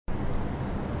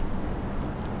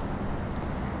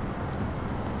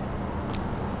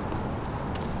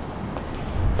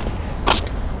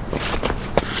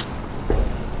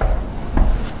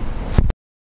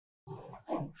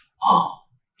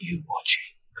you watching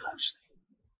closely?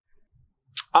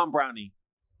 I'm Brownie,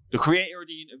 the creator of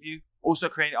the interview, also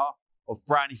creator of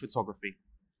Brownie Photography.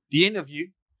 The interview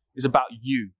is about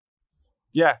you.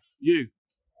 Yeah, you,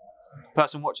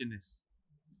 person watching this.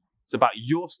 It's about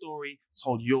your story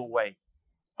told your way.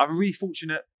 I'm really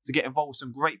fortunate to get involved with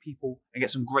some great people and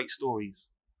get some great stories.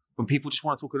 From people just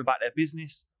want to talk about their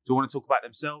business, to want to talk about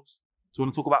themselves, to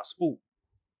want to talk about sport.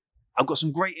 I've got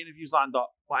some great interviews lined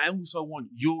up, but I also want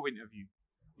your interview.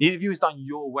 The interview is done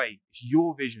your way. It's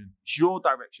your vision. It's your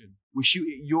direction. We shoot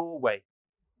it your way.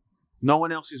 No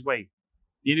one else's way.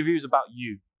 The interview is about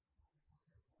you.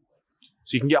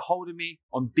 So you can get hold of me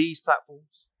on these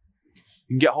platforms.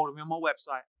 You can get hold of me on my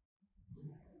website.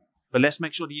 But let's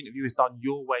make sure the interview is done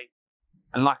your way.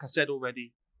 And like I said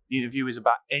already, the interview is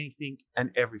about anything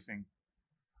and everything.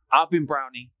 I've been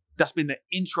Brownie. That's been the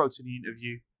intro to the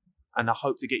interview. And I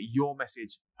hope to get your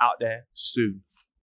message out there soon.